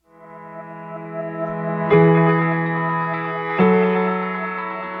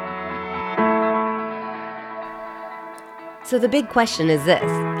So the big question is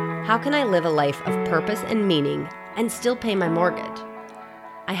this: how can I live a life of purpose and meaning and still pay my mortgage?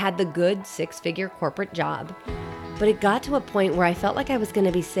 I had the good 6-figure corporate job, but it got to a point where I felt like I was going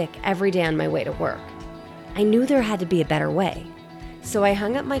to be sick every day on my way to work. I knew there had to be a better way. So I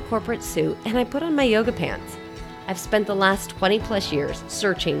hung up my corporate suit and I put on my yoga pants. I've spent the last 20 plus years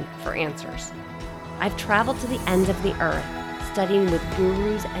searching for answers. I've traveled to the ends of the earth, studying with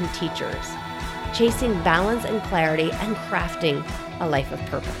gurus and teachers, chasing balance and clarity and crafting a life of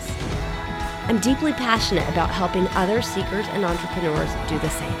purpose. I'm deeply passionate about helping other seekers and entrepreneurs do the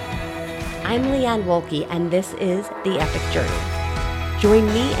same. I'm Leanne Wolke, and this is The Epic Journey. Join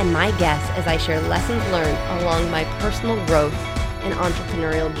me and my guests as I share lessons learned along my personal growth and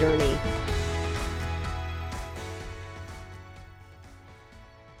entrepreneurial journey.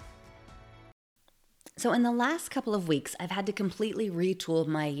 So in the last couple of weeks, I've had to completely retool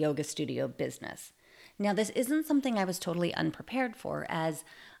my yoga studio business. Now, this isn't something I was totally unprepared for, as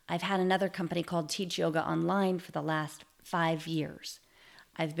I've had another company called Teach Yoga Online for the last 5 years.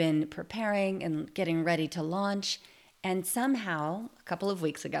 I've been preparing and getting ready to launch, and somehow, a couple of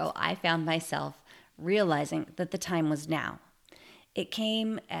weeks ago, I found myself realizing that the time was now. It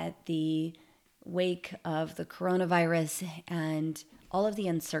came at the wake of the coronavirus and all of the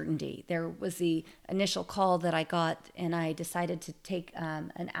uncertainty. There was the initial call that I got, and I decided to take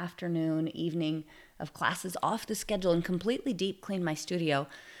an afternoon, evening of classes off the schedule and completely deep clean my studio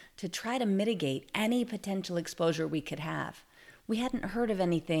to try to mitigate any potential exposure we could have. We hadn't heard of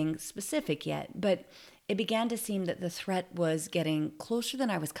anything specific yet, but it began to seem that the threat was getting closer than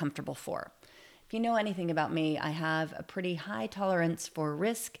I was comfortable for. If you know anything about me, I have a pretty high tolerance for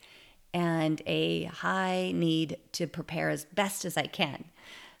risk and a high need to prepare as best as I can.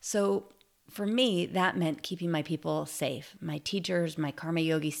 So for me, that meant keeping my people safe, my teachers, my Karma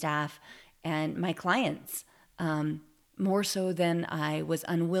Yogi staff, and my clients, more so than I was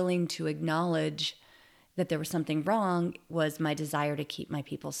unwilling to acknowledge that there was something wrong, was my desire to keep my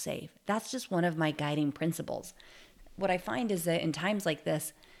people safe. That's just one of my guiding principles. What I find is that in times like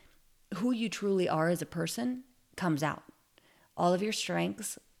this, who you truly are as a person comes out. All of your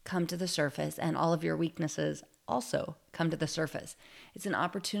strengths come to the surface, and all of your weaknesses also come to the surface. It's an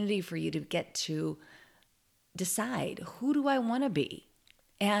opportunity for you to get to decide, who do I want to be?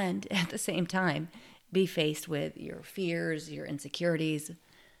 And at the same time, be faced with your fears, your insecurities,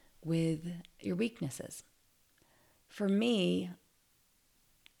 with your weaknesses. For me,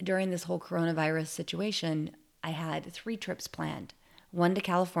 during this whole coronavirus situation, I had 3 trips planned. One to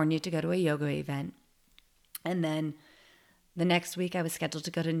California to go to a yoga event, and then the next week, I was scheduled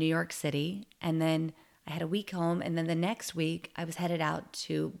to go to New York City, and then I had a week home, and then the next week, I was headed out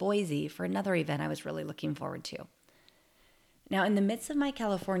to Boise for another event I was really looking forward to. Now, in the midst of my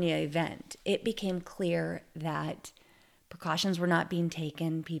California event, it became clear that precautions were not being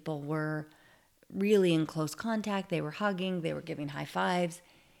taken. People were really in close contact. They were hugging. They were giving high fives.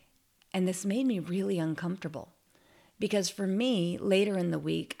 And this made me really uncomfortable because for me, later in the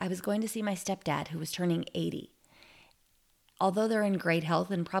week, I was going to see my stepdad, who was turning 80. Although they're in great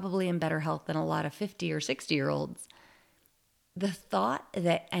health and probably in better health than a lot of 50 or 60-year-olds, the thought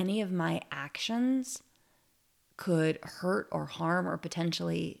that any of my actions could hurt or harm or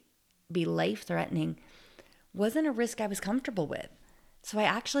potentially be life-threatening wasn't a risk I was comfortable with. So I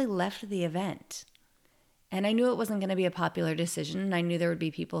actually left the event. And I knew it wasn't going to be a popular decision, and I knew there would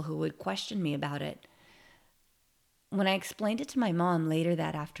be people who would question me about it. When I explained it to my mom later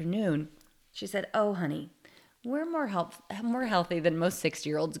that afternoon, she said, "Oh, honey, we're more healthy than most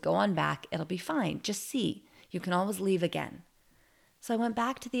 60-year-olds. Go on back. It'll be fine. Just see. You can always leave again." So I went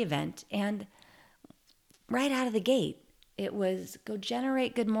back to the event, and right out of the gate, it was go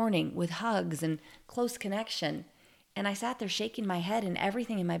generate good morning with hugs and close connection. And I sat there shaking my head, and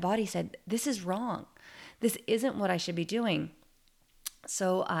everything in my body said, this is wrong. This isn't what I should be doing.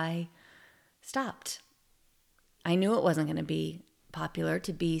 So I stopped. I knew it wasn't going to be popular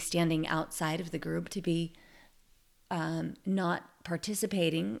to be standing outside of the group, to be not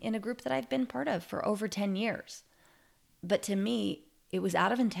participating in a group that I've been part of for over 10 years. But to me, it was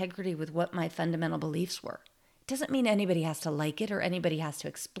out of integrity with what my fundamental beliefs were. It doesn't mean anybody has to like it or anybody has to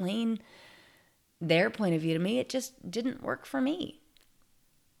explain their point of view to me. It just didn't work for me.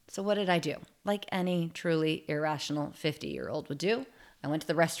 So what did I do? Like any truly irrational 50-year-old would do, I went to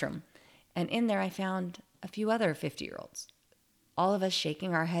the restroom. And in there, I found a few other 50-year-olds, all of us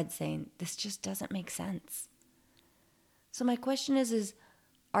shaking our heads saying, this just doesn't make sense. So my question is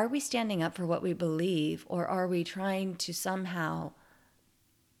are we standing up for what we believe, or are we trying to somehow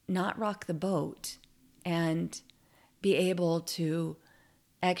not rock the boat and be able to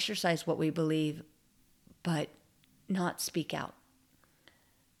exercise what we believe, but not speak out.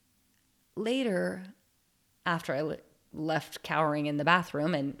 Later, after I left cowering in the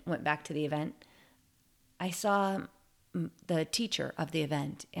bathroom and went back to the event, I saw the teacher of the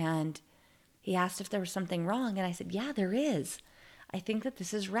event, and he asked if there was something wrong. And I said, yeah, there is. I think that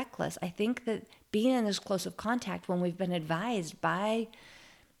this is reckless. I think that being in this close of contact when we've been advised by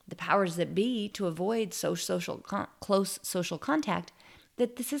the powers that be to avoid close social contact,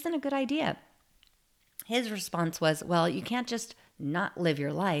 that this isn't a good idea. His response was, well, you can't just not live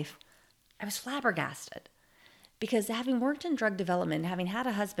your life. I was flabbergasted because having worked in drug development, having had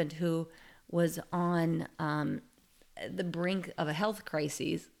a husband who was on the brink of a health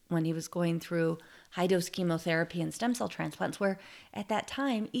crisis when he was going through high-dose chemotherapy and stem cell transplants, where at that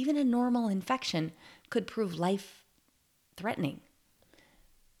time, even a normal infection could prove life-threatening.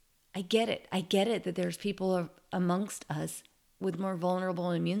 I get it. I get it that there's people amongst us with more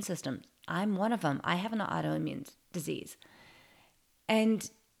vulnerable immune systems. I'm one of them. I have an autoimmune disease. And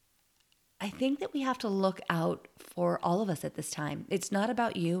I think that we have to look out for all of us at this time. It's not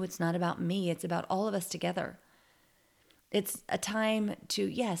about you. It's not about me. It's about all of us together. It's a time to,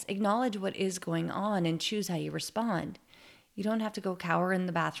 yes, acknowledge what is going on and choose how you respond. You don't have to go cower in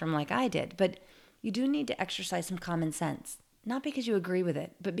the bathroom like I did, but you do need to exercise some common sense. Not because you agree with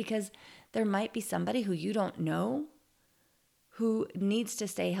it, but because there might be somebody who you don't know who needs to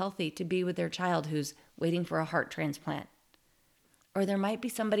stay healthy to be with their child who's waiting for a heart transplant. Or there might be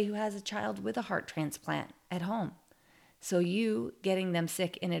somebody who has a child with a heart transplant at home. So you getting them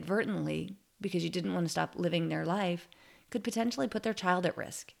sick inadvertently because you didn't want to stop living their life could potentially put their child at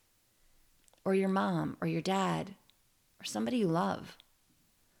risk. Or your mom or your dad or somebody you love.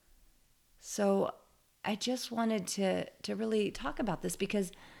 So I just wanted to really talk about this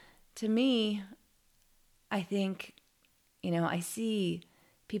because to me, I think, I see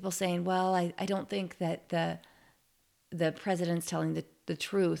people saying, well, I don't think that the president's telling the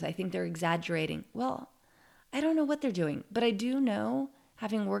truth. I think they're exaggerating. Well, I don't know what they're doing, but I do know,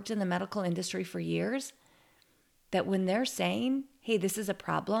 having worked in the medical industry for years, that when they're saying, hey, this is a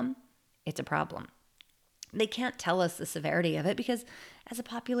problem, it's a problem. They can't tell us the severity of it because as a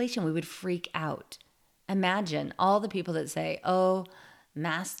population, we would freak out. Imagine all the people that say, oh,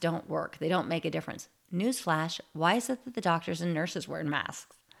 masks don't work. They don't make a difference. Newsflash, why is it that the doctors and nurses wear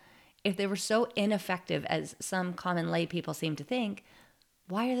masks? If they were so ineffective as some common lay people seem to think,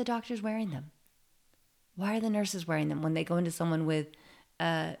 why are the doctors wearing them? Why are the nurses wearing them when they go into someone with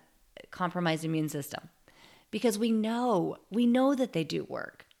a compromised immune system? Because we know that they do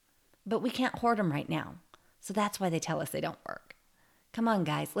work, but we can't hoard them right now. So that's why they tell us they don't work. Come on,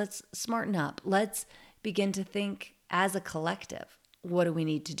 guys, let's smarten up. Let's begin to think as a collective. What do we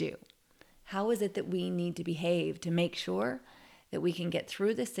need to do? How is it that we need to behave to make sure that we can get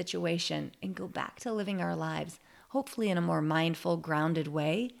through this situation and go back to living our lives, hopefully in a more mindful, grounded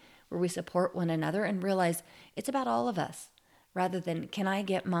way, where we support one another and realize it's about all of us, rather than, can I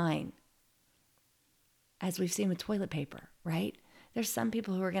get mine? As we've seen with toilet paper, right? There's some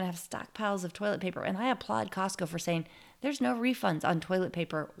people who are going to have stockpiles of toilet paper, and I applaud Costco for saying there's no refunds on toilet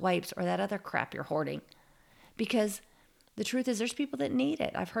paper, wipes, or that other crap you're hoarding. Because the truth is there's people that need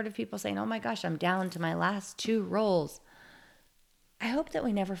it. I've heard of people saying, oh my gosh, I'm down to my last 2 rolls. I hope that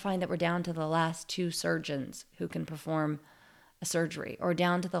we never find that we're down to the last 2 surgeons who can perform a surgery, or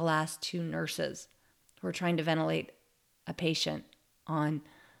down to the last 2 nurses who are trying to ventilate a patient on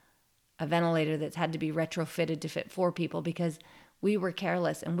a ventilator that's had to be retrofitted to fit 4 people because we were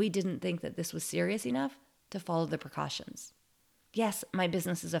careless and we didn't think that this was serious enough to follow the precautions. Yes, my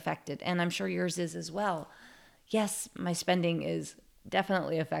business is affected, and I'm sure yours is as well. Yes, my spending is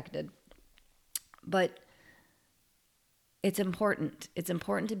definitely affected. But it's important. It's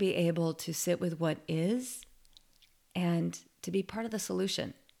important to be able to sit with what is and to be part of the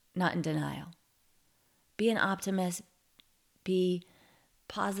solution, not in denial. Be an optimist, be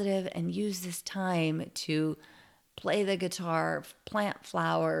positive, and use this time to play the guitar, plant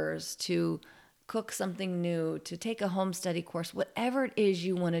flowers, to cook something new, to take a home study course, whatever it is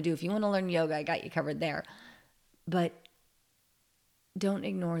you want to do. If you want to learn yoga, I got you covered there. But don't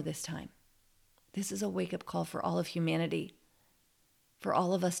ignore this time. This is a wake-up call for all of humanity, for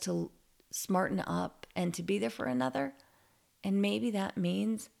all of us to smarten up and to be there for another. And maybe that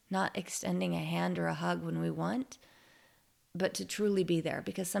means not extending a hand or a hug when we want, but to truly be there.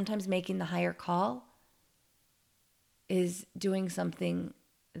 Because sometimes making the higher call is doing something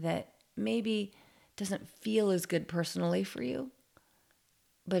that maybe doesn't feel as good personally for you,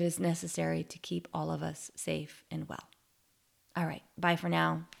 but is necessary to keep all of us safe and well. All right, bye for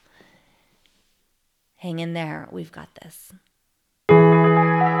now. Hang in there. We've got this.